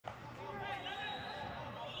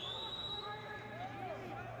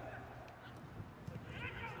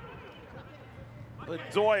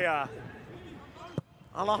Bedoya.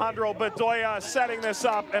 Alejandro Bedoya setting this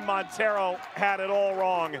up, and Montero had it all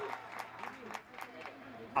wrong.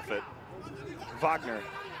 Off it. Wagner.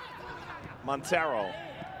 Montero.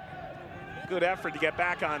 Good effort to get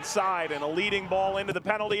back on side, and a leading ball into the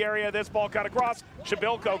penalty area. This ball cut across.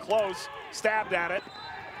 Shabilko close, stabbed at it.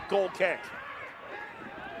 Goal kick.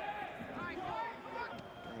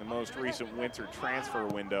 In the most recent winter transfer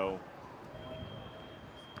window,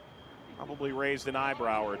 probably raised an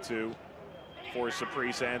eyebrow or two for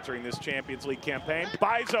Saprissa entering this Champions League campaign.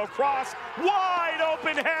 Bizo cross, wide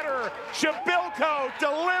open header. Shabilko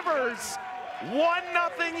delivers.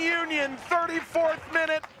 1-0 Union, 34th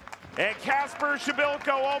minute. And Kasper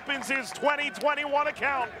Shabilko opens his 2021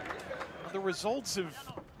 account. The results have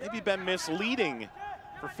maybe been misleading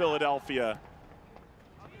for Philadelphia.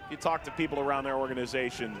 If you talk to people around their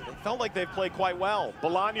organization, it felt like they've played quite well.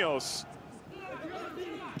 Bolaños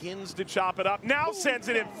begins to chop it up, now sends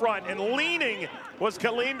it in front, and leaning was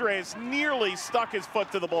Calindres, nearly stuck his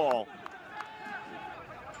foot to the ball.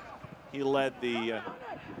 He led the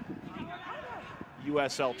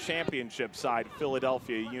USL Championship side,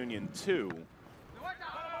 Philadelphia Union 2,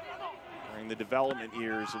 during the development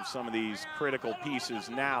years of some of these critical pieces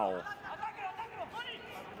now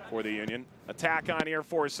for the Union. Attack on here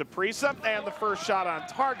for Saprissa, and the first shot on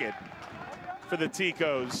target for the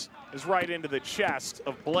Ticos is right into the chest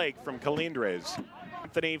of Blake from Calindres.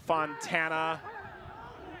 Anthony Fontana,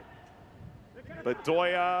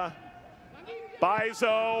 Bedoya,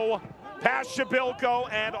 Bizo, past Shabilko,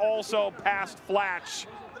 and also past Flatch.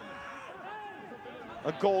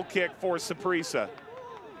 A goal kick for Saprissa.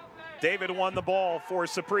 David won the ball for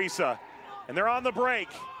Saprissa, and they're on the break.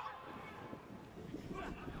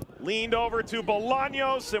 Leaned over to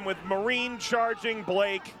Bolaños, and with Marine charging,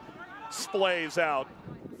 Blake splays out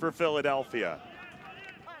for Philadelphia.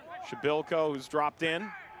 Shabilko, who's dropped in.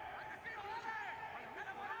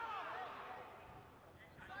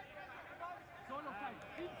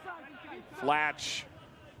 Flatch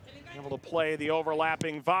able to play the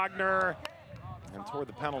overlapping Wagner, and toward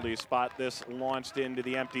the penalty spot, this launched into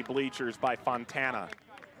the empty bleachers by Fontana.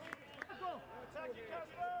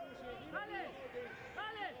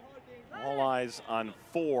 All eyes on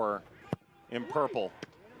 4 in purple.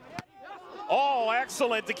 Oh,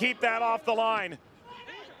 excellent to keep that off the line.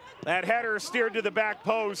 That header steered to the back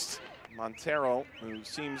post. Montero, who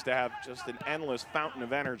seems to have just an endless fountain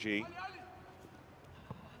of energy,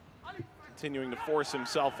 continuing to force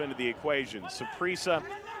himself into the equation. Saprissa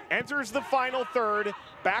enters the final third,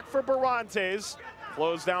 back for Barrantes,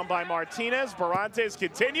 closed down by Martinez. Barrantes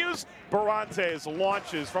continues. Barrantes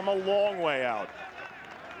launches from a long way out.